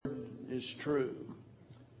is true.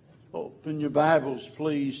 Open your Bibles,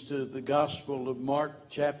 please, to the Gospel of Mark,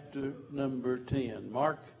 chapter number 10.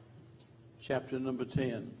 Mark, chapter number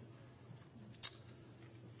 10.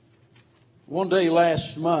 One day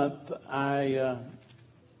last month, I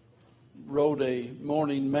wrote a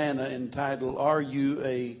morning manna entitled, "Are You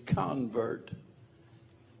a Convert?"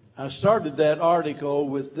 I started that article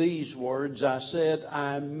with these words. I said,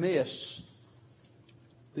 I miss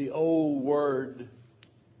the old word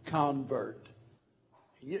convert.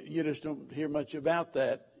 You just don't hear much about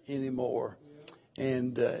that anymore.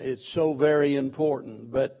 And it's so very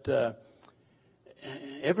important. But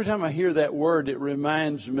every time I hear that word, it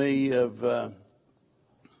reminds me of a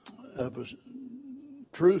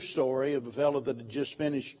true story of a fellow that had just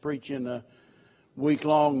finished preaching a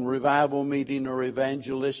week-long revival meeting or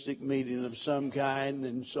evangelistic meeting of some kind.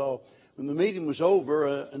 And so when the meeting was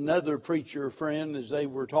over, another preacher friend, as they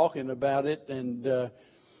were talking about it, and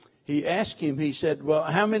he asked him, he said, "Well,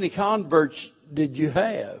 how many converts did you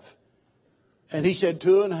have?" And he said,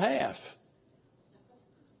 2.5.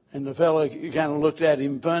 And the fellow kind of looked at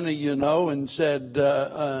him funny, and said,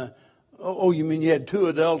 "Oh, you mean you had 2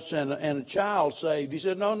 adults and a child saved?" He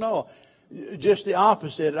said, No, just the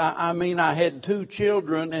opposite. I mean, I had 2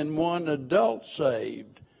 children and 1 adult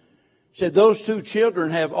saved. He said, those 2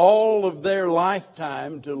 children have all of their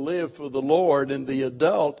lifetime to live for the Lord, and the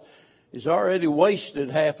adult has already wasted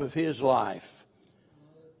half of his life.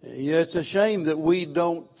 It's a shame that we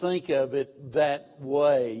don't think of it that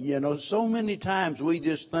way. So many times we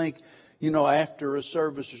just think, after a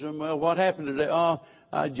service or something, well, what happened today? Oh,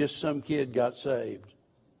 just some kid got saved.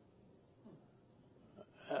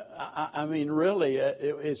 I mean, really,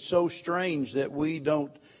 it's so strange that we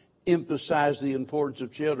don't emphasize the importance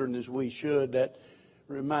of children as we should. That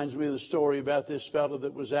reminds me of the story about this fellow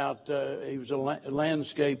that was out. He was a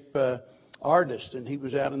landscape artist, and he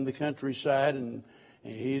was out in the countryside, and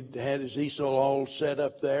he had his easel all set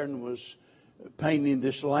up there and was painting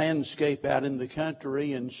this landscape out in the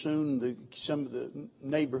country. And soon some of the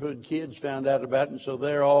neighborhood kids found out about it, and so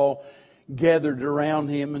they're all gathered around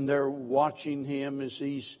him, and they're watching him as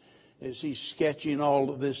he's sketching all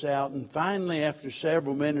of this out. And finally, after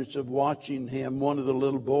several minutes of watching him, one of the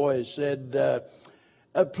little boys said,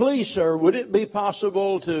 "Please, sir, would it be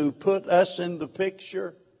possible to put us in the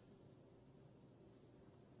picture?"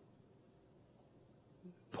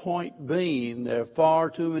 Point being, there are far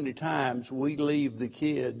too many times we leave the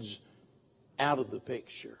kids out of the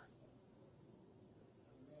picture.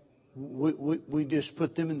 We just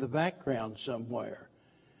put them in the background somewhere.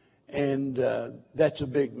 And that's a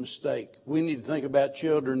big mistake. We need to think about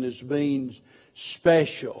children as being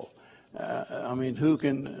special. Who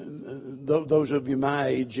can, those of you my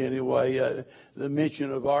age anyway, the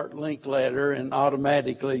mention of Art Linkletter, and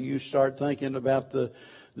automatically you start thinking about the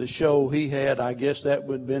show he had. I guess that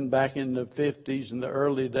would have been back in the 50s and the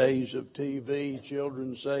early days of TV.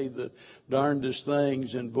 Children say the darndest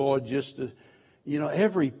things, and boy,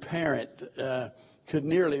 every parent could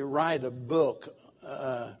nearly write a book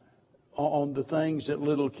on the things that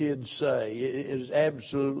little kids say. It is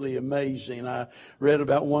absolutely amazing. I read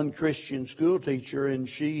about one Christian school teacher, and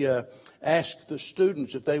she asked the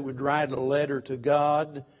students if they would write a letter to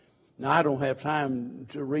God. Now, I don't have time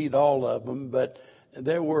to read all of them, but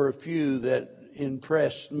there were a few that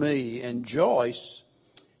impressed me. And Joyce,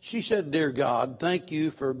 she said, "Dear God, thank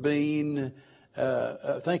you for being...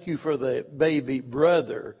 thank you for the baby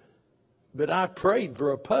brother, but I prayed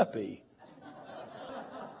for a puppy."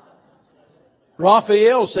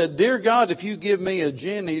 Raphael said, "Dear God, if you give me a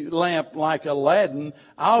genie lamp like Aladdin,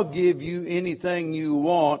 I'll give you anything you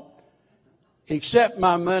want except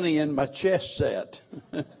my money and my chess set."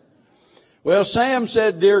 Well, Sam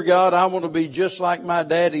said, "Dear God, I want to be just like my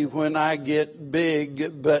daddy when I get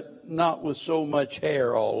big, but not with so much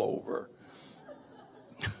hair all over."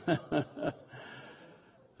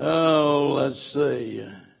 Oh, let's see.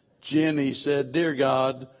 Jenny said, "Dear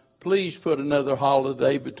God, please put another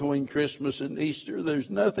holiday between Christmas and Easter. There's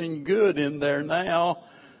nothing good in there now."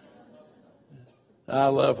 I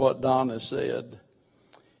love what Donna said.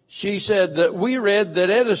 She said that we read that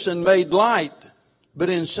Edison made light, but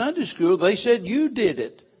in Sunday school they said you did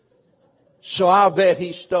it. So I'll bet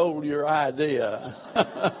he stole your idea.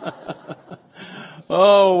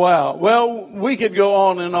 Oh, wow. Well, we could go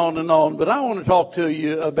on and on and on, but I want to talk to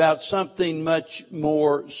you about something much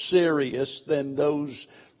more serious than those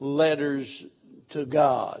letters to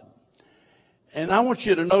God. And I want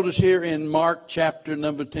you to notice here in Mark chapter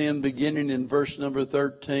number 10, beginning in verse number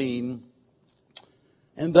 13,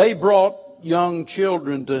 "And they brought young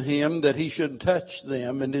children to him that he should touch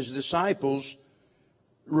them, and his disciples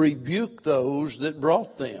rebuked those that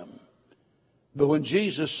brought them. But when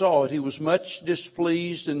Jesus saw it, he was much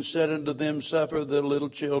displeased and said unto them, Suffer the little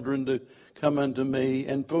children to come unto me,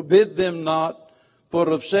 and forbid them not, for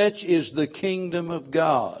of such is the kingdom of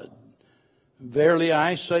God. Verily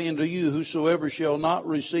I say unto you, whosoever shall not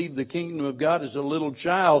receive the kingdom of God as a little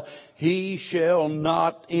child, he shall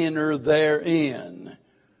not enter therein.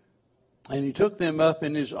 And he took them up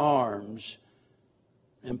in his arms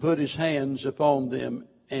and put his hands upon them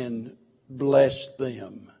and blessed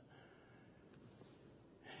them.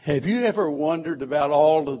 Have you ever wondered about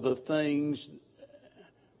all of the things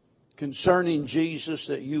concerning Jesus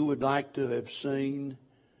that you would like to have seen?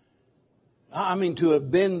 I mean, to have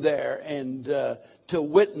been there and to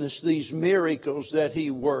witness these miracles that he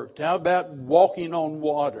worked. How about walking on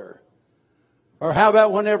water? Or how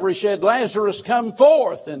about whenever he said, Lazarus, come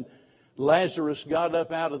forth, and Lazarus got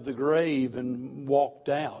up out of the grave and walked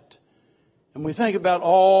out. And we think about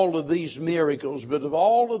all of these miracles, but of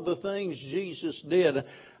all of the things Jesus did,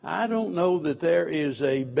 I don't know that there is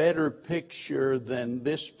a better picture than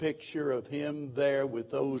this picture of him there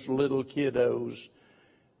with those little kiddos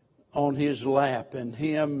on his lap and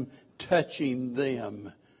him touching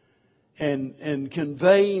them and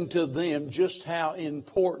conveying to them just how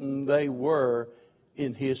important they were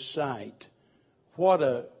in his sight. What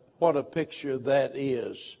a picture that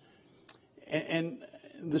is. And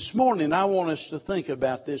this morning I want us to think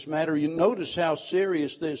about this matter. You notice how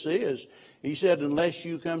serious this is. He said, unless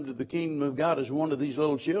you come to the kingdom of God as one of these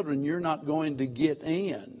little children, you're not going to get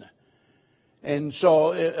in. And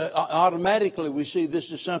so automatically we see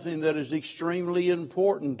this is something that is extremely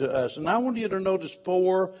important to us. And I want you to notice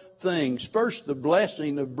 4 things. First, the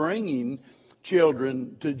blessing of bringing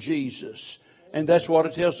children to Jesus. And that's what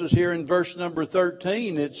it tells us here in verse number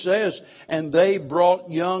 13. It says, and they brought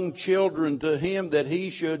young children to him that he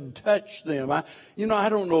should touch them. I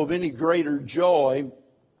don't know of any greater joy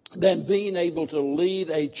than being able to lead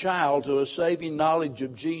a child to a saving knowledge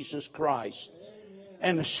of Jesus Christ.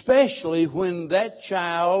 And especially when that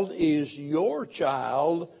child is your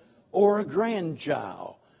child or a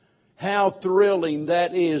grandchild. How thrilling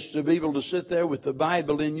that is to be able to sit there with the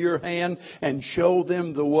Bible in your hand and show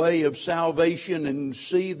them the way of salvation and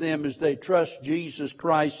see them as they trust Jesus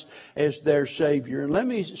Christ as their Savior. And let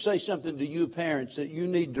me say something to you parents that you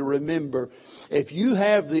need to remember. If you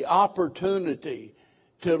have the opportunity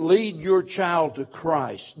to lead your child to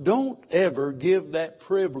Christ, don't ever give that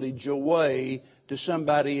privilege away to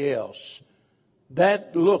somebody else.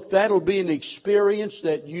 That'll be an experience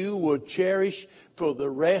that you will cherish for the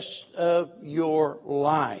rest of your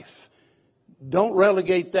life. Don't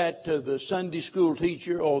relegate that to the Sunday school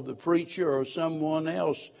teacher or the preacher or someone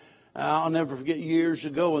else. I'll never forget years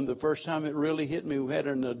ago, and the first time it really hit me, we had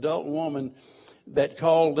an adult woman that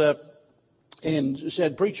called up and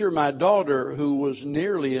said, Preacher, my daughter, who was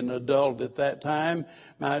nearly an adult at that time,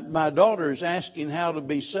 my daughter is asking how to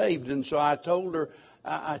be saved. And so I told her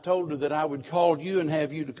that I would call you and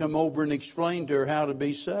have you to come over and explain to her how to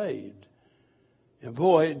be saved. And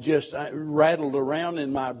boy, it just rattled around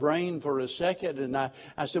in my brain for a second. And I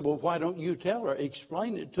said, well, why don't you tell her?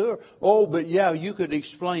 Explain it to her. Oh, but yeah, you could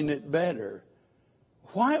explain it better.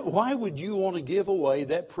 Why would you want to give away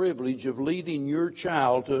that privilege of leading your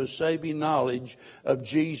child to a saving knowledge of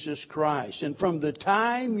Jesus Christ? And from the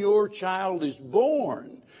time your child is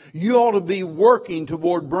born, you ought to be working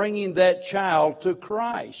toward bringing that child to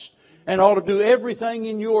Christ. And ought to do everything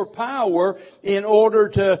in your power in order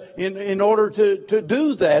to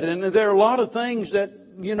do that. And there are a lot of things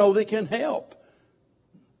that, that can help.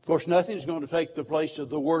 Of course, nothing's going to take the place of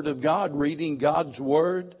the Word of God, reading God's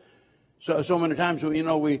Word. So many times, we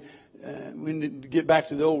need to get back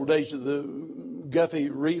to the old days of the Guffey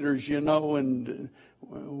readers, and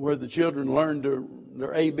where the children learned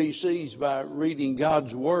their ABCs by reading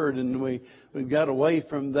God's Word, and we've got away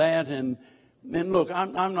from that. And look,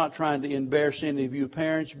 I'm not trying to embarrass any of you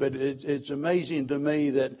parents, but it's amazing to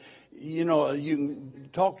me that, you can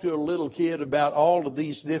talk to a little kid about all of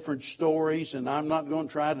these different stories, and I'm not going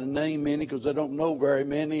to try to name any because I don't know very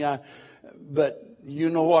many. But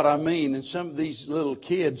you know what I mean. And some of these little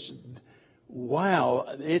kids, wow,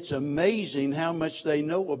 it's amazing how much they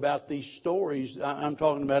know about these stories. I'm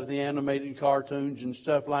talking about the animated cartoons and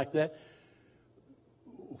stuff like that.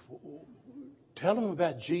 Tell them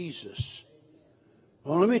about Jesus.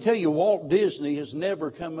 Well, let me tell you, Walt Disney has never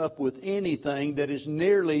come up with anything that is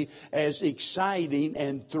nearly as exciting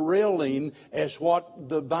and thrilling as what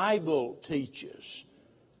the Bible teaches.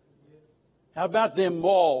 How about them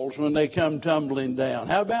walls when they come tumbling down?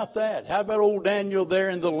 How about that? How about old Daniel there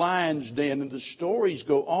in the lion's den? And the stories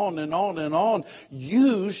go on and on and on.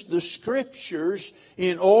 Use the Scriptures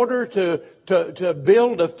in order to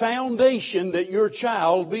build a foundation that your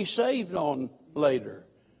child be saved on later.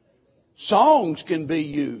 Songs can be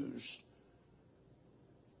used.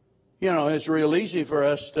 You know, it's real easy for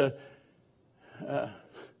us to...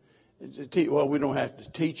 well, we don't have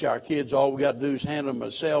to teach our kids. All we got to do is hand them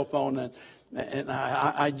a cell phone, and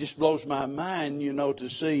I just blows my mind, you know, to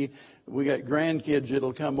see we got grandkids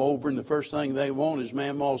that'll come over, and the first thing they want is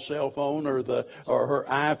Mama's cell phone or her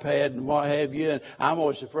iPad and what have you. And I'm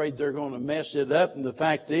always afraid they're going to mess it up. And the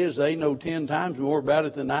fact is, they know 10 times more about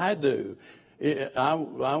it than I do. I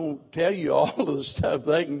won't tell you all of the stuff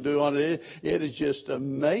they can do on it. It is just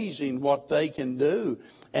amazing what they can do.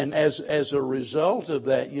 And as a result of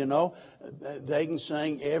that, you know, they can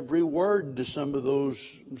sing every word to some of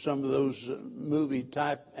those movie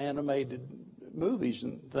type animated movies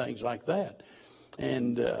and things like that.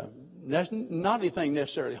 And there's not anything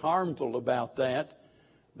necessarily harmful about that.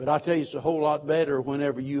 But I tell you, it's a whole lot better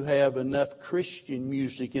whenever you have enough Christian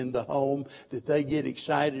music in the home that they get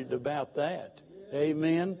excited about that.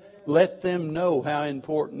 Amen. Let them know how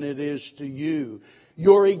important it is to you.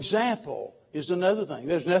 Your example is another thing.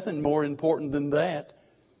 There's nothing more important than that.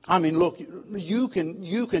 I mean, look, you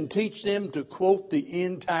can teach them to quote the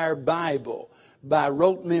entire Bible by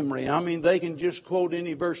rote memory. I mean, they can just quote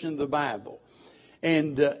any verse in the Bible.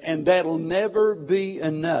 And that'll never be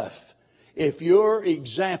enough. If your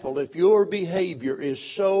example, if your behavior is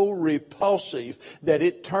so repulsive that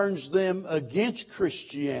it turns them against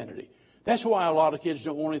Christianity. That's why a lot of kids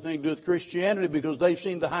don't want anything to do with Christianity, because they've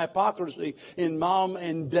seen the hypocrisy in mom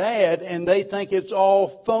and dad, and they think it's all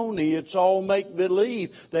phony, it's all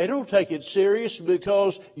make-believe. They don't take it serious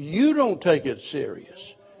because you don't take it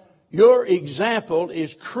serious. Your example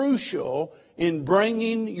is crucial in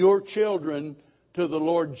bringing your children to the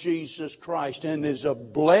Lord Jesus Christ, and is a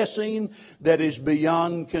blessing that is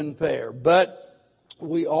beyond compare. But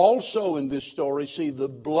we also in this story see the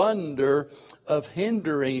blunder of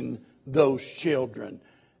hindering those children.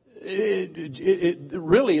 It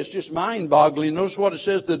really is just mind-boggling. Notice what it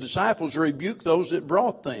says: the disciples rebuked those that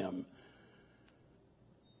brought them.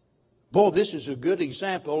 Boy, this is a good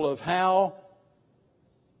example of how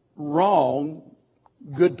wrong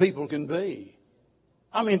good people can be.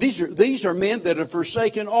 I mean, these are men that have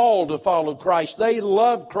forsaken all to follow Christ. They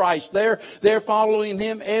love Christ. They're following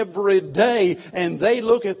Him every day. And they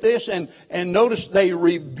look at this and notice they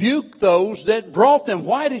rebuke those that brought them.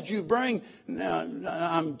 Why did you bring... Now,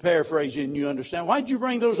 I'm paraphrasing, you understand. Why did you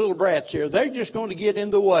bring those little brats here? They're just going to get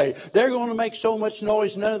in the way. They're going to make so much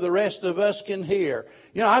noise none of the rest of us can hear.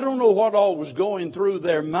 You know, I don't know what all was going through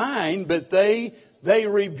their mind, but they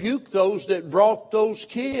rebuked those that brought those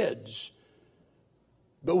kids.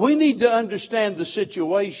 But we need to understand the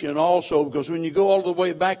situation also, because when you go all the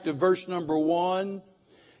way back to verse number 1,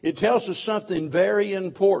 it tells us something very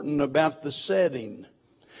important about the setting.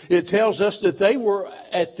 It tells us that they were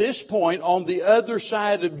at this point on the other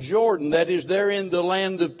side of Jordan. That is, they're in the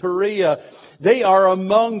land of Perea. They are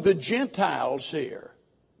among the Gentiles here.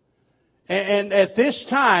 And at this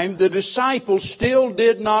time, the disciples still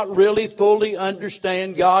did not really fully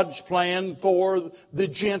understand God's plan for the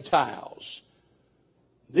Gentiles.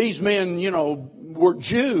 These men, you know, were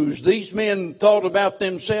Jews. These men thought about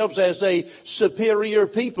themselves as a superior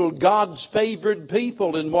people, God's favored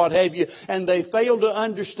people and what have you. And they failed to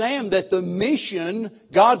understand that the mission,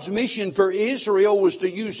 God's mission for Israel, was to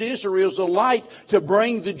use Israel as a light to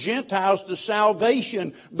bring the Gentiles to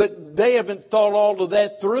salvation. But they haven't thought all of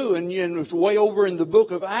that through. And it's way over in the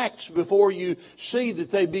book of Acts before you see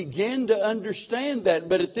that they begin to understand that.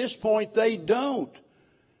 But at this point, they don't.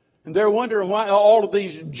 And they're wondering why all of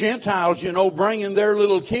these Gentiles, you know, bringing their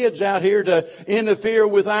little kids out here to interfere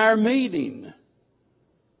with our meeting.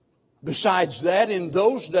 Besides that, in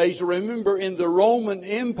those days, remember, in the Roman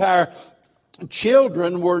Empire,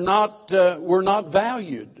 children were not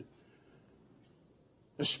valued,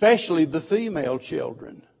 especially the female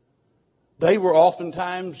children. They were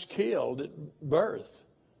oftentimes killed at birth.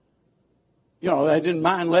 You know, they didn't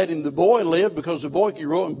mind letting the boy live because the boy could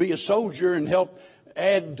grow up and be a soldier and help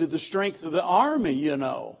add to the strength of the army, you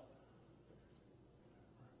know.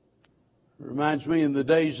 Reminds me in the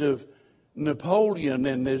days of Napoleon,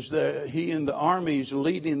 and as he and the army's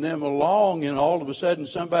leading them along, and all of a sudden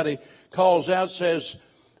somebody calls out, says,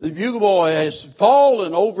 "The bugle boy has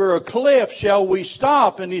fallen over a cliff. Shall we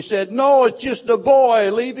stop?" And he said, "No, it's just a boy.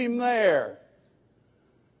 Leave him there."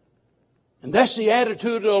 And that's the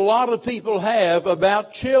attitude that a lot of people have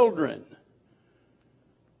about children.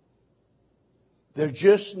 They're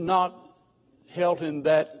just not held in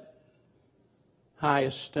that high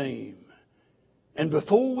esteem. And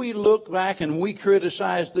before we look back and we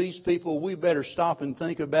criticize these people, we better stop and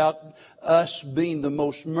think about us being the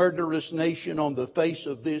most murderous nation on the face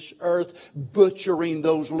of this earth, butchering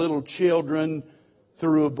those little children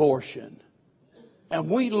through abortion. And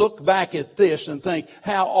we look back at this and think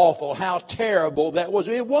how awful, how terrible that was.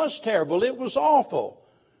 It was terrible. It was awful.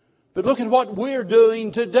 But look at what we're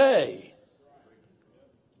doing today.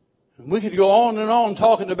 We could go on and on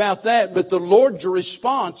talking about that, but the Lord's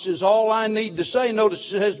response is all I need to say.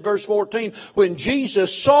 Notice it says, verse 14, when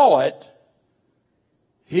Jesus saw it,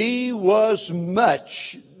 He was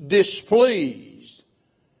much displeased.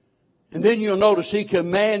 And then you'll notice He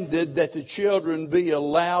commanded that the children be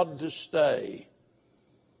allowed to stay.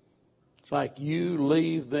 It's like you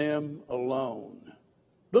leave them alone.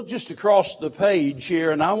 Look just across the page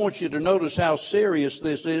here, and I want you to notice how serious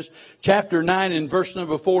this is. Chapter 9 and verse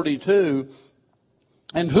number 42.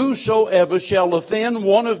 And whosoever shall offend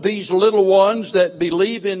one of these little ones that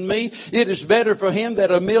believe in me, it is better for him that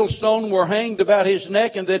a millstone were hanged about his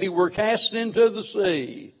neck and that he were cast into the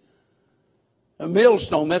sea. A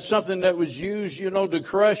millstone, that's something that was used, to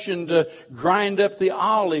crush and to grind up the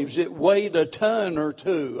olives. It weighed a ton or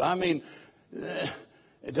two. I mean,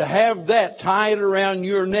 to have that tied around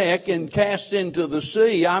your neck and cast into the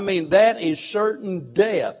sea, that is certain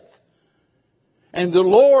death. And the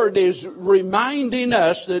Lord is reminding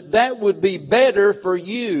us that that would be better for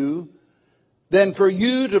you than for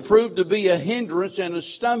you to prove to be a hindrance and a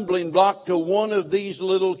stumbling block to one of these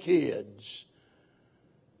little kids.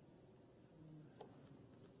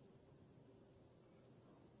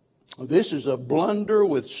 This is a blunder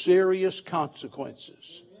with serious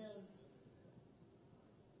consequences.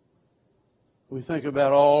 We think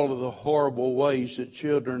about all of the horrible ways that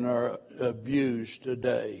children are abused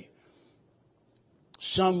today.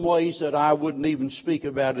 Some ways that I wouldn't even speak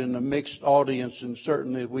about in a mixed audience, and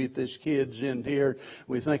certainly with these kids in here.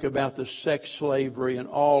 We think about the sex slavery and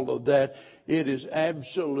all of that. It is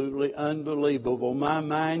absolutely unbelievable. My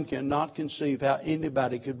mind cannot conceive how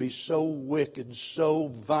anybody could be so wicked, so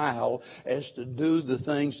vile as to do the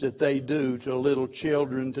things that they do to little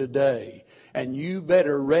children today. And you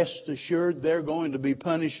better rest assured they're going to be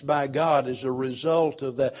punished by God as a result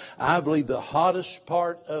of that. I believe the hottest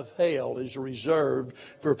part of hell is reserved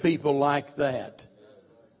for people like that.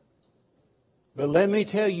 But let me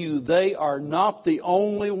tell you, they are not the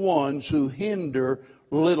only ones who hinder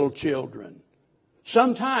little children.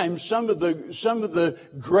 Sometimes some of the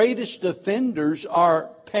greatest offenders are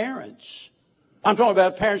parents. I'm talking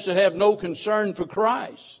about parents that have no concern for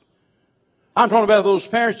Christ. I'm talking about those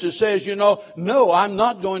parents that says, no, I'm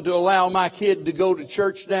not going to allow my kid to go to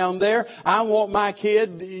church down there. I want my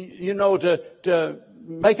kid, to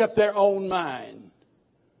make up their own mind.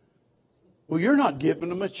 Well, you're not giving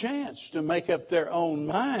them a chance to make up their own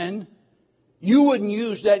mind. You wouldn't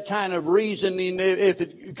use that kind of reasoning if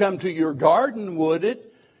it come to your garden, would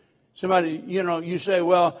it? Somebody, you say,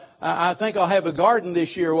 well, I think I'll have a garden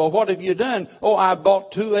this year. Well, what have you done? Oh, I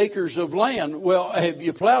bought 2 acres of land. Well, have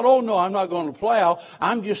you plowed? Oh, no, I'm not going to plow.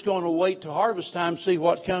 I'm just going to wait till harvest time, see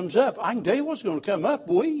what comes up. I can tell you what's going to come up,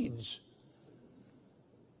 weeds.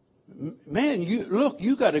 Man,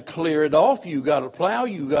 you got to clear it off. You got to plow.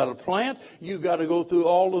 You got to plant. You got to go through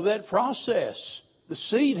all of that process. The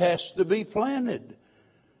seed has to be planted.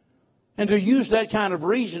 And to use that kind of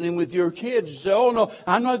reasoning with your kids, say, "Oh no,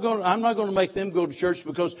 I'm not going to make them go to church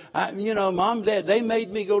because Mom and Dad, they made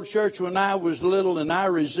me go to church when I was little and I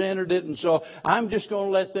resented it, and so I'm just going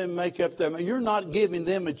to let them make up their mind." You're not giving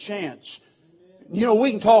them a chance.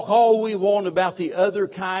 We can talk all we want about the other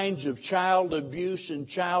kinds of child abuse and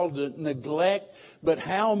child neglect, but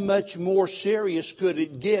how much more serious could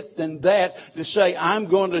it get than that to say, I'm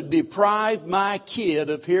going to deprive my kid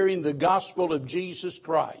of hearing the gospel of Jesus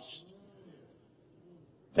Christ?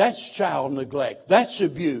 That's child neglect. That's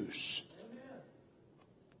abuse.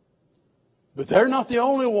 But they're not the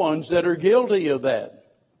only ones that are guilty of that.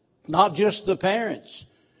 Not just the parents.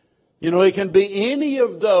 It can be any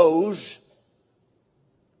of those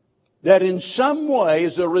that in some way,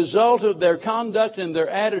 as a result of their conduct and their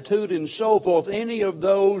attitude and so forth, any of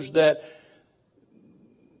those that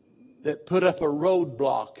put up a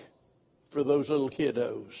roadblock for those little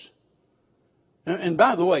kiddos. And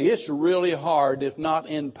by the way, it's really hard, if not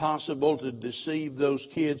impossible, to deceive those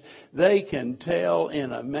kids. They can tell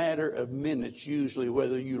in a matter of minutes, usually,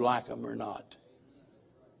 whether you like them or not.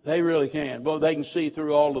 They really can. Well, they can see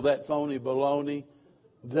through all of that phony baloney.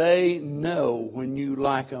 They know when you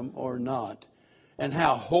like them or not. And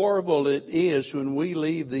how horrible it is when we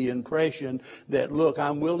leave the impression that, look,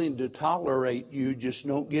 I'm willing to tolerate you, just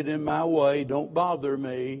don't get in my way, don't bother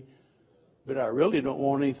me, but I really don't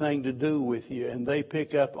want anything to do with you. And they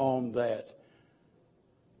pick up on that.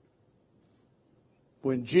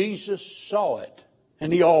 When Jesus saw it,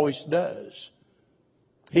 and he always does,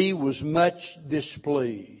 he was much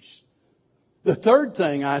displeased. The third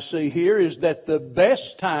thing I see here is that the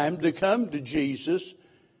best time to come to Jesus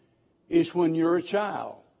is when you're a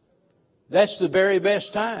child. That's the very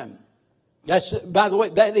best time. By the way,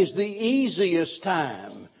 that is the easiest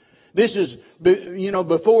time. This is,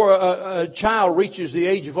 before a child reaches the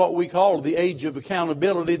age of what we call the age of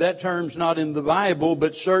accountability. That term's not in the Bible,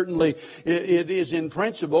 but certainly it is in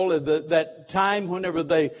principle. That time whenever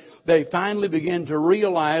they finally begin to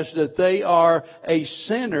realize that they are a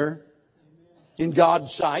sinner in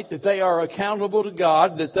God's sight, that they are accountable to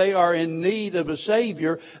God, that they are in need of a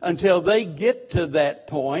Savior. Until they get to that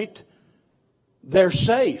point, they're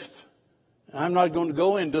safe. I'm not going to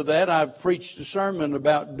go into that. I've preached a sermon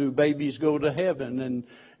about, do babies go to heaven?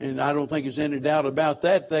 And I don't think there's any doubt about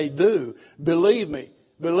that. They do. Believe me,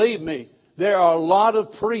 there are a lot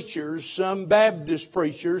of preachers, some Baptist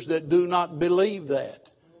preachers, that do not believe that.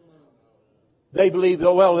 They believe,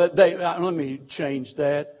 let me change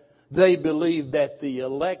that. They believe that the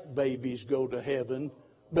elect babies go to heaven,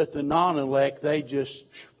 but the non-elect,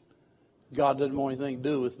 God doesn't want anything to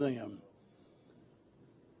do with them.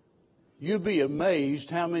 You'd be amazed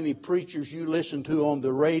how many preachers you listen to on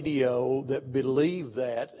the radio that believe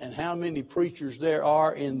that, and how many preachers there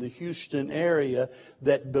are in the Houston area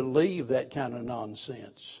that believe that kind of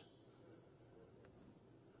nonsense.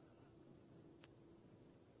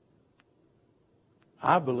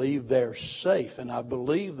 I believe they're safe, and I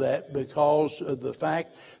believe that because of the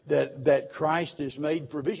fact that Christ has made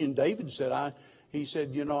provision. David said, I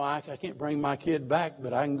can't bring my kid back,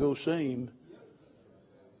 but I can go see him.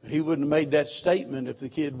 He wouldn't have made that statement if the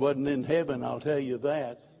kid wasn't in heaven, I'll tell you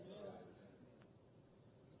that.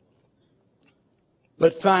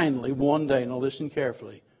 But finally, one day, now listen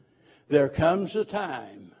carefully, there comes a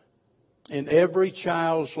time in every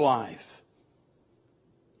child's life.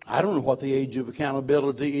 I don't know what the age of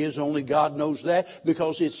accountability is. Only God knows that,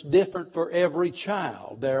 because it's different for every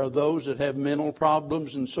child. There are those that have mental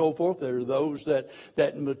problems and so forth. There are those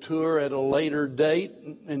that mature at a later date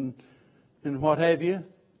and what have you.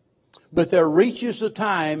 But there reaches a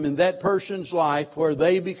time in that person's life where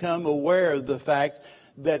they become aware of the fact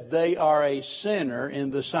that they are a sinner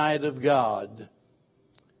in the sight of God.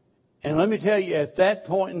 And let me tell you, at that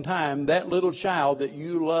point in time, that little child that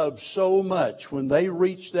you love so much, when they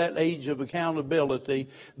reach that age of accountability,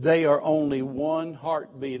 they are only one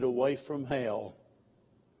heartbeat away from hell.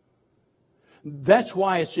 That's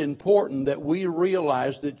why it's important that we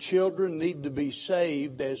realize that children need to be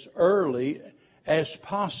saved as early as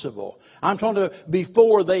possible. I'm talking about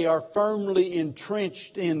before they are firmly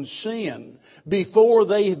entrenched in sin, before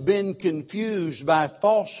they've been confused by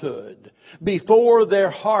falsehood, before their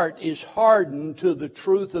heart is hardened to the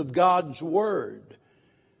truth of God's Word.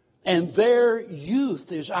 And their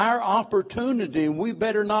youth is our opportunity, and we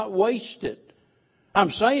better not waste it. I'm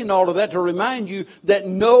saying all of that to remind you that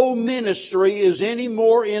no ministry is any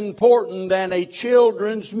more important than a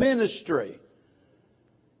children's ministry.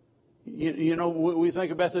 We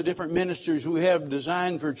think about the different ministries we have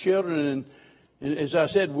designed for children, and as I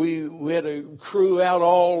said, we had a crew out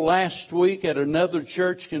all last week at another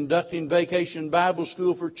church conducting Vacation Bible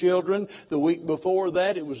School for children. The week before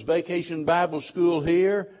that, it was Vacation Bible School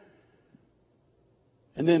here.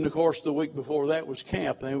 And then, of course, the week before that was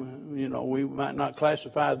camp. We might not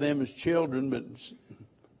classify them as children, but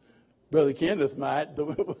Brother Kenneth might.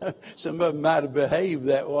 Some of them might have behaved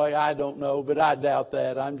that way. I don't know, but I doubt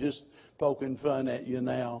that. I'm just poking fun at you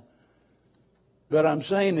now. But I'm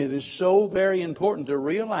saying it is so very important to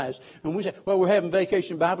realize. And we say, well, we're having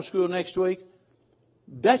Vacation Bible School next week.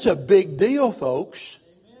 That's a big deal, folks.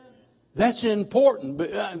 That's important.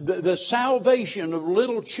 The salvation of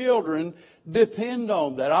little children depend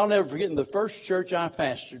on that. I'll never forget, in the first church I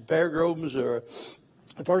pastored, Fairgrove, Missouri,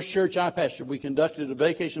 the first church I pastored, we conducted a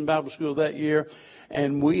Vacation Bible School that year,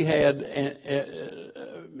 and we had,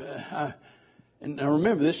 and now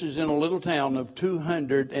remember, this is in a little town of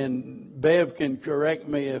 200, and Bev can correct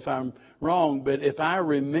me if I'm wrong, but if I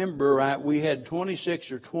remember right, we had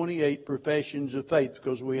 26 or 28 professions of faith,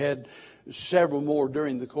 because we had several more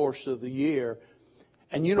during the course of the year.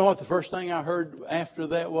 And you know what the first thing I heard after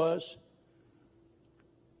that was?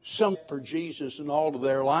 Some for Jesus and all of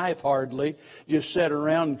their life hardly. Just sat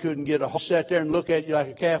around and couldn't get a sat there and look at you like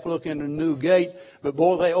a calf looking at a new gate. But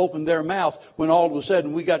boy, they opened their mouth when all of a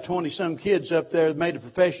sudden we got 20-some kids up there that made a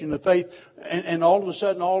profession of faith. And all of a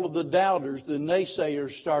sudden all of the doubters, the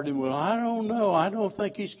naysayers started, well, I don't know. I don't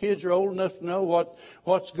think these kids are old enough to know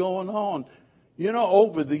what's going on. You know,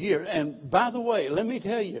 over the years. And by the way, let me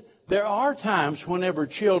tell you, there are times whenever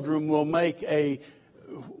children will make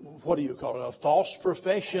what do you call it, a false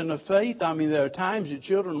profession of faith. I mean, there are times that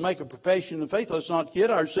children make a profession of faith. Let's not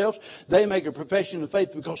kid ourselves. They make a profession of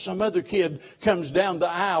faith because some other kid comes down the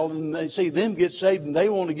aisle and they see them get saved and they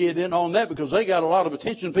want to get in on that because they got a lot of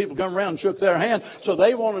attention. People come around and shook their hand, so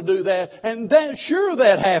they want to do that. And sure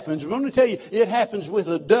that happens. But let me tell you, it happens with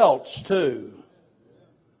adults too.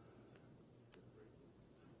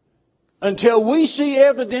 Until we see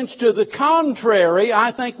evidence to the contrary,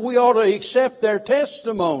 I think we ought to accept their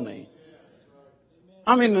testimony.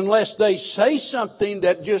 I mean, unless they say something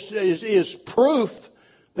that just is proof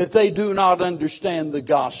that they do not understand the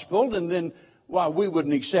gospel, and then, well, we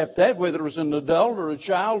wouldn't accept that, whether it was an adult or a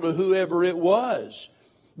child or whoever it was.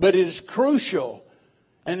 But it is crucial.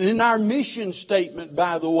 And in our mission statement,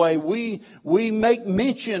 by the way, we make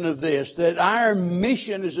mention of this, that our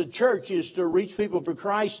mission as a church is to reach people for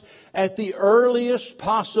Christ at the earliest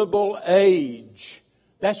possible age.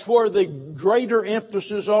 That's where the greater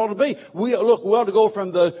emphasis ought to be. We ought to go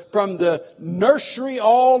from the nursery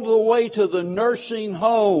all the way to the nursing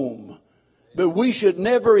home. But we should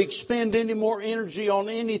never expend any more energy on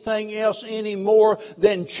anything else any more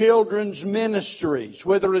than children's ministries,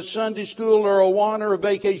 whether it's Sunday school or Awana or a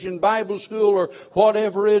vacation Bible school or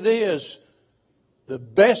whatever it is. The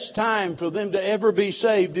best time for them to ever be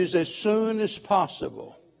saved is as soon as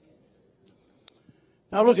possible.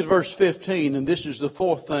 Now look at verse 15, and this is the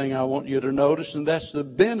fourth thing I want you to notice, and that's the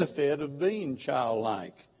benefit of being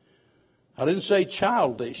childlike. I didn't say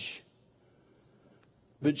childish,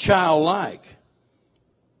 but childlike.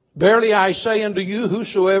 Verily I say unto you,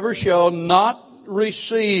 whosoever shall not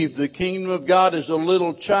receive the kingdom of God as a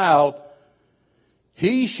little child,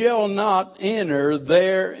 he shall not enter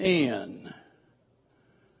therein.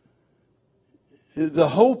 The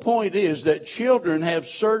whole point is that children have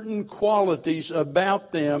certain qualities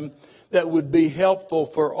about them that would be helpful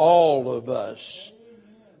for all of us.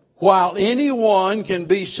 While anyone can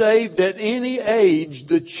be saved at any age,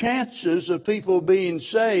 the chances of people being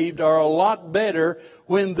saved are a lot better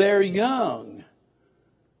when they're young.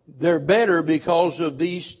 They're better because of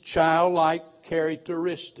these childlike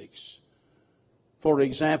characteristics. For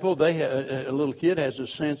example, a little kid has a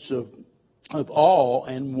sense of awe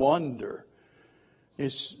and wonder.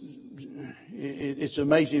 It's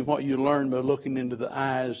amazing what you learn by looking into the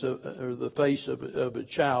eyes or the face of a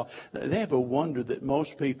child. They have a wonder that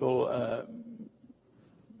most people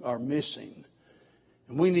are missing.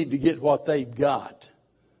 And we need to get what they've got.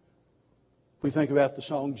 We think about the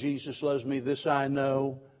song, Jesus Loves Me, This I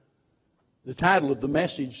Know. The title of the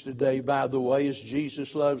message today, by the way, is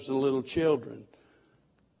Jesus Loves the Little Children.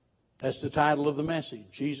 That's the title of the message.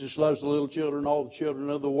 Jesus loves the little children, all the children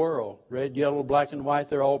of the world. Red, yellow, black, and white,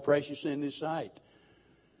 they're all precious in His sight.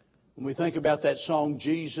 When we think about that song,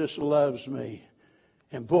 Jesus Loves Me,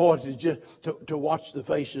 and boy, to watch the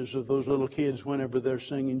faces of those little kids whenever they're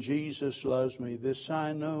singing, Jesus loves me, this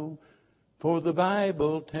I know, for the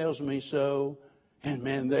Bible tells me so. And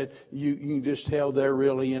man, that you can just tell they're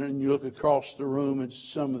really in it. And you look across the room at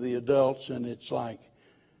some of the adults, and it's like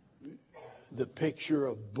the picture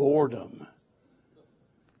of boredom.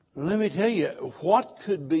 Let me tell you, what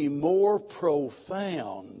could be more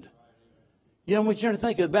profound? You know, we tend to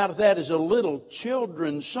think about that as a little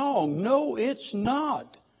children's song. No, it's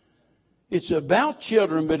not. It's about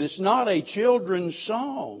children, but it's not a children's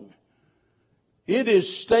song. It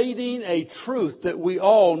is stating a truth that we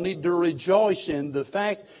all need to rejoice in, the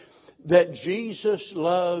fact that Jesus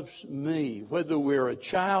loves me, whether we're a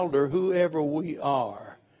child or whoever we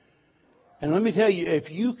are. And let me tell you,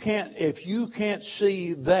 if you can't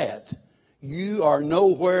see that, you are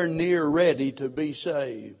nowhere near ready to be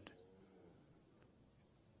saved.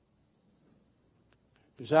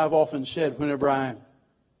 As I've often said, whenever I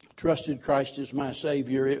trusted Christ as my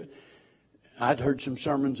Savior, I'd heard some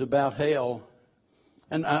sermons about hell.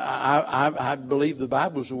 And I believe the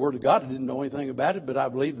Bible was the Word of God. I didn't know anything about it, but I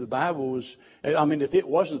believe the Bible was, if it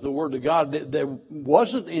wasn't the Word of God, there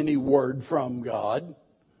wasn't any word from God.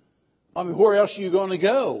 Where else are you going to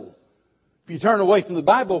go? If you turn away from the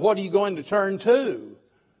Bible, what are you going to turn to?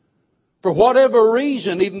 For whatever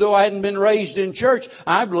reason, even though I hadn't been raised in church,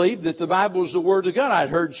 I believed that the Bible was the Word of God. I'd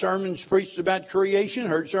heard sermons preached about creation,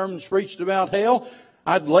 heard sermons preached about hell.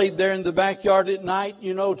 I'd laid there in the backyard at night,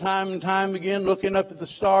 time and time again, looking up at the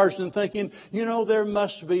stars and thinking, there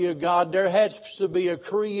must be a God. There has to be a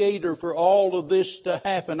creator for all of this to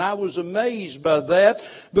happen. I was amazed by that.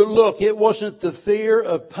 But look, it wasn't the fear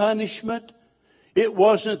of punishment. It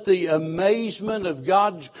wasn't the amazement of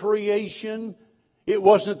God's creation. It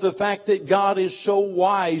wasn't the fact that God is so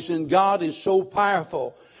wise and God is so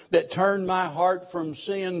powerful that turned my heart from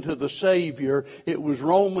sin to the Savior. It was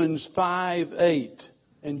Romans 5:8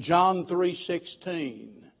 and John 3:16.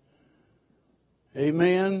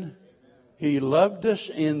 Amen. He loved us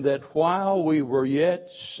in that while we were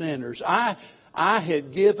yet sinners. I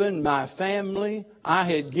had given my family, I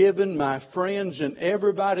had given my friends and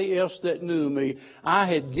everybody else that knew me, I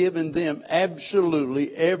had given them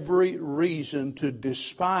absolutely every reason to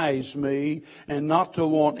despise me and not to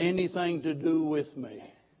want anything to do with me.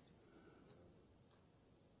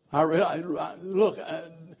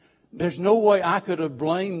 There's no way I could have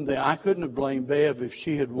blamed them. I couldn't have blamed Bev if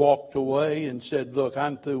she had walked away and said, look,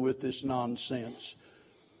 I'm through with this nonsense.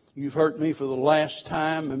 You've hurt me for the last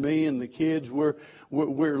time, and me and the kids, we're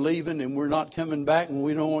leaving and we're not coming back, and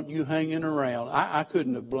we don't want you hanging around. I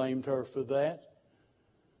couldn't have blamed her for that.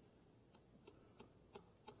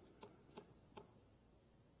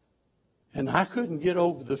 And I couldn't get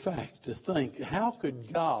over the fact to think, how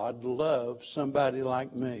could God love somebody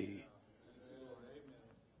like me?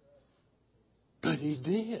 But He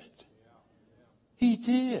did. He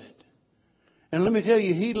did. And let me tell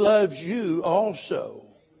you, He loves you also.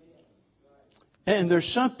 And there's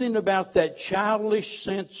something about that childish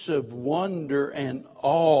sense of wonder and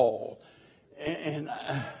awe. And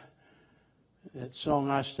that song,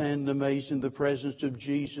 I stand amazed in the presence of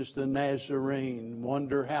Jesus the Nazarene.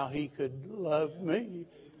 Wonder how He could love me,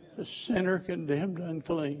 a sinner condemned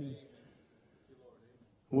unclean.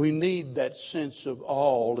 We need that sense of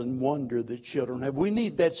awe and wonder that children have. We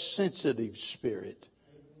need that sensitive spirit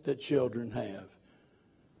that children have.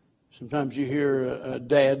 Sometimes you hear a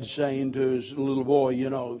dad saying to his little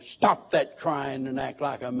boy, stop that crying and act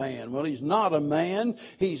like a man. Well, he's not a man.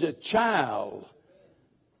 He's a child.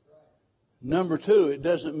 Number two, it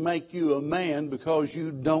doesn't make you a man because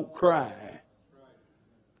you don't cry.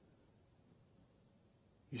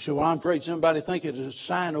 You say, well, I'm afraid somebody think it's a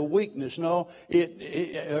sign of weakness. No, it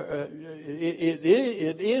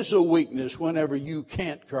is a weakness whenever you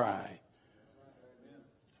can't cry.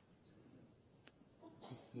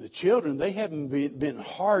 The children, they haven't been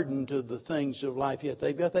hardened to the things of life yet.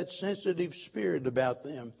 They've got that sensitive spirit about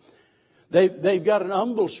them. They've got an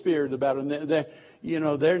humble spirit about them.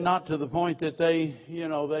 They're not to the point that they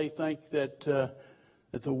think that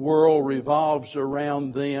the world revolves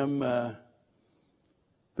around them.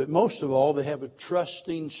 But most of all, they have a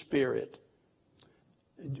trusting spirit.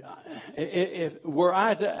 If were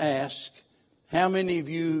I to ask, how many of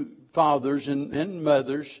you fathers and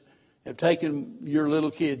mothers have taken your little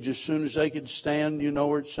kids as soon as they could stand,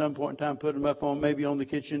 or at some point in time put them up maybe on the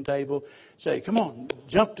kitchen table, say, come on,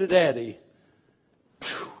 jump to Daddy.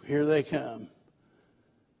 Here they come.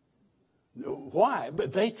 Why?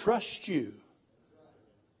 But they trust you.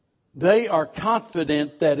 They are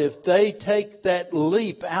confident that if they take that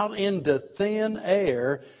leap out into thin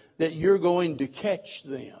air, that you're going to catch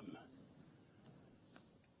them.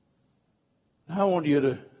 I want you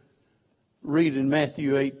to read in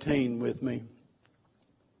Matthew 18 with me.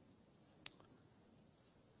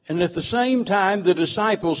 And at the same time, the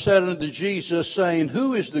disciples said unto Jesus, saying,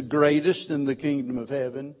 who is the greatest in the kingdom of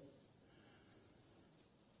heaven?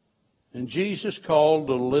 And Jesus called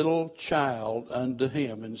a little child unto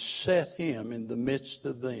him and set him in the midst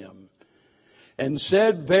of them and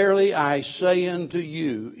said, verily I say unto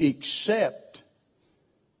you, except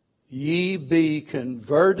ye be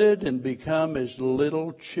converted and become as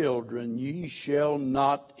little children, ye shall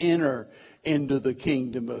not enter into the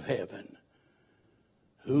kingdom of heaven.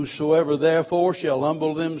 Whosoever therefore shall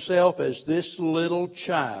humble himself as this little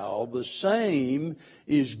child, the same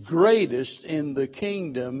is greatest in the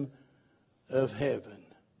kingdom of heaven.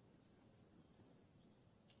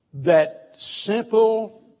 That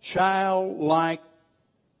simple, childlike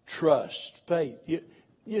trust, faith.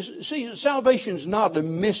 You see, salvation's not a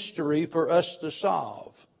mystery for us to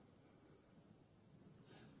solve.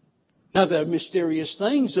 Now, there are mysterious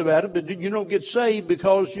things about it, but you don't get saved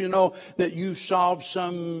because you know that you solved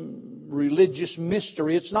some religious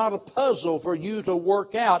mystery. It's not a puzzle for you to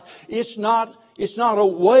work out. It's not a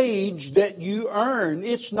wage that you earn.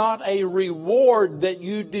 It's not a reward that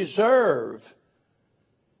you deserve.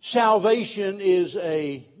 Salvation is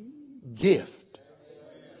a gift.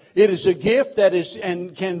 It is a gift that is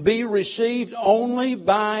and can be received only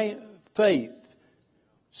by faith.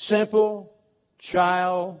 Simple,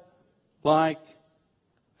 childlike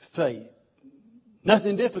faith.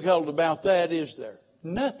 Nothing difficult about that, is there?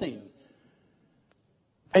 Nothing.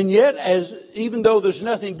 And yet, even though there's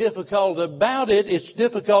nothing difficult about it, it's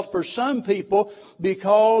difficult for some people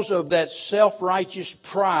because of that self-righteous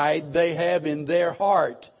pride they have in their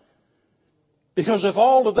heart. Because of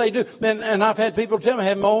all that they do. And I've had people tell me, I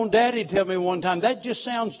had my own daddy tell me one time, that just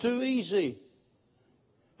sounds too easy.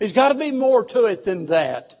 There's got to be more to it than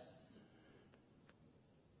that.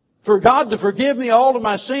 For God to forgive me all of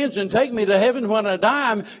my sins and take me to heaven when I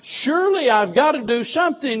die, surely I've got to do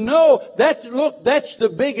something. No, that's the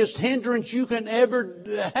biggest hindrance you can ever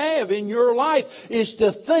have in your life, is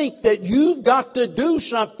to think that you've got to do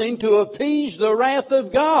something to appease the wrath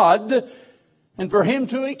of God and for Him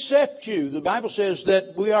to accept you. The Bible says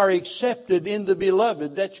that we are accepted in the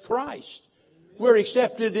Beloved. That's Christ. We're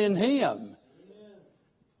accepted in Him.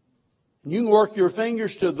 You can work your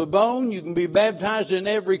fingers to the bone. You can be baptized in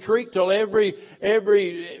every creek till every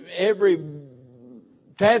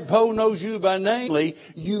tadpole knows you by name.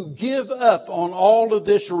 You give up on all of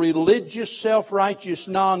this religious, self-righteous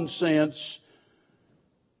nonsense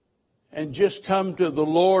and just come to the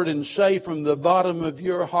Lord and say from the bottom of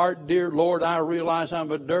your heart, dear Lord, I realize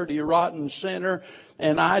I'm a dirty, rotten sinner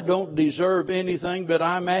and I don't deserve anything, but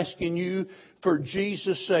I'm asking you for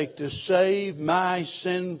Jesus' sake to save my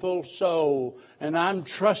sinful soul. And I'm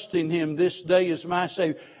trusting Him this day as my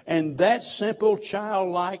Savior. And that simple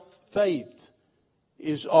childlike faith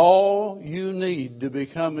is all you need to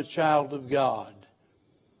become a child of God.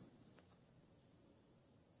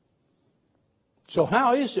 So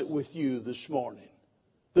how is it with you this morning?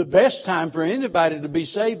 The best time for anybody to be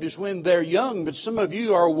saved is when they're young, but some of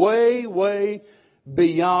you are way, way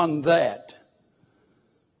beyond that.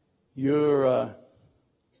 You're,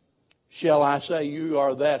 shall I say, you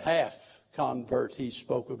are that half convert he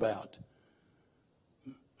spoke about.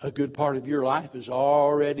 A good part of your life is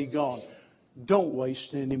already gone. Don't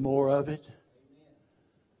waste any more of it.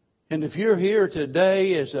 And if you're here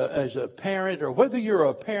today as a parent, or whether you're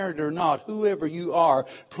a parent or not, whoever you are,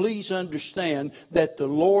 please understand that the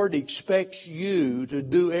Lord expects you to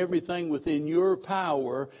do everything within your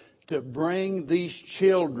power to bring these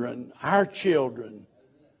children, our children,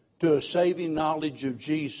 to a saving knowledge of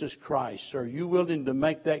Jesus Christ. Are you willing to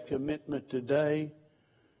make that commitment today?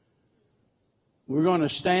 We're going to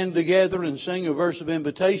stand together and sing a verse of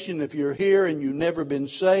invitation. If you're here and you've never been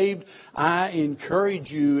saved, I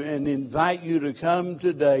encourage you and invite you to come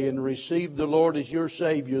today and receive the Lord as your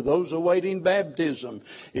Savior. Those awaiting baptism,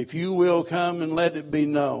 if you will come and let it be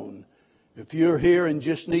known. If you're here and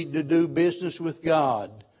just need to do business with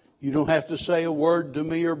God, you don't have to say a word to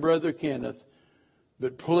me or Brother Kenneth.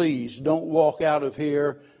 But please don't walk out of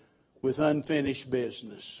here with unfinished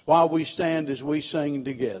business. While we stand as we sing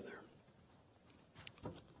together.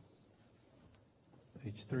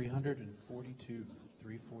 Page 342,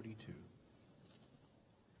 342.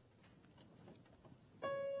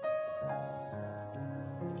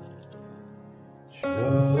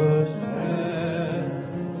 Just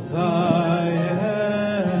as I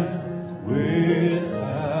am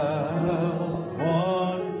without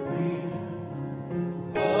one plea,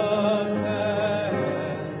 but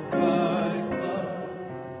that thy blood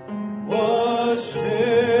was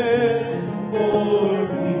shed for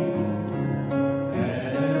me.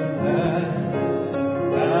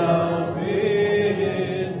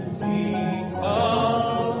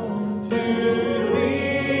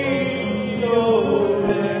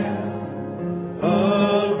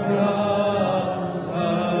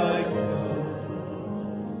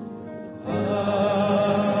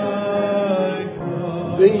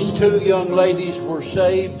 These two young ladies were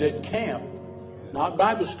saved at camp. Not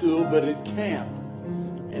Bible school, but at camp.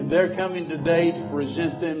 And they're coming today to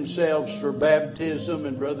present themselves for baptism.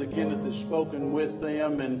 And Brother Kenneth has spoken with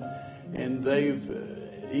them. And they've,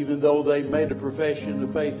 even though they've made a profession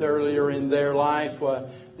of faith earlier in their life,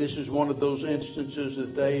 this is one of those instances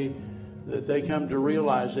that they come to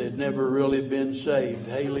realize they had never really been saved.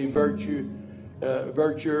 Haley Virtue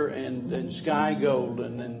and Sky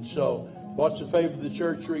Golden. And so, what's the favor of the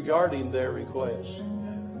church regarding their request?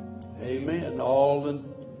 Amen. All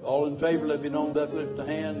in favor, let me know that, lift a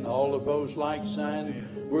hand. All opposed, like sign.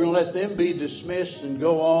 We're going to let them be dismissed and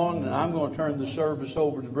go on. And I'm going to turn the service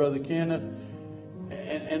over to Brother Kenneth.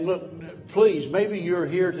 And look, please, maybe you're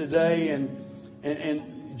here today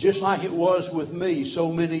and just like it was with me so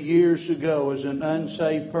many years ago as an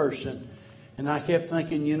unsaved person. And I kept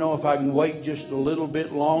thinking, if I can wait just a little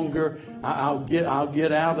bit longer, I'll get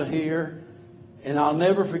out of here. And I'll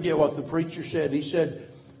never forget what the preacher said. He said,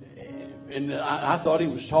 And I thought he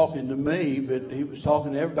was talking to me, but he was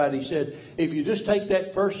talking to everybody. He said, if you just take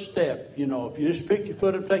that first step, you know, if you just pick your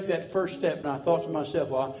foot up, take that first step. And I thought to myself,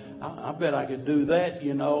 well, I bet I could do that,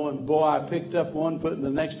 you know. And boy, I picked up one foot, and the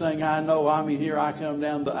next thing I know, I mean, here I come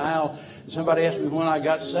down the aisle. And somebody asked me when I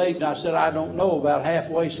got saved, and I said, I don't know, about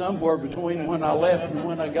halfway somewhere between when I left and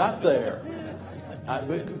when I got there.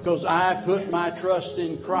 Because I put my trust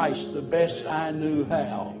in Christ the best I knew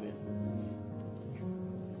how.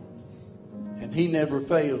 And He never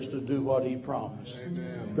fails to do what He promised.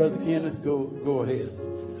 Amen. Brother Kenneth, go ahead.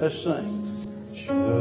 Let's sing.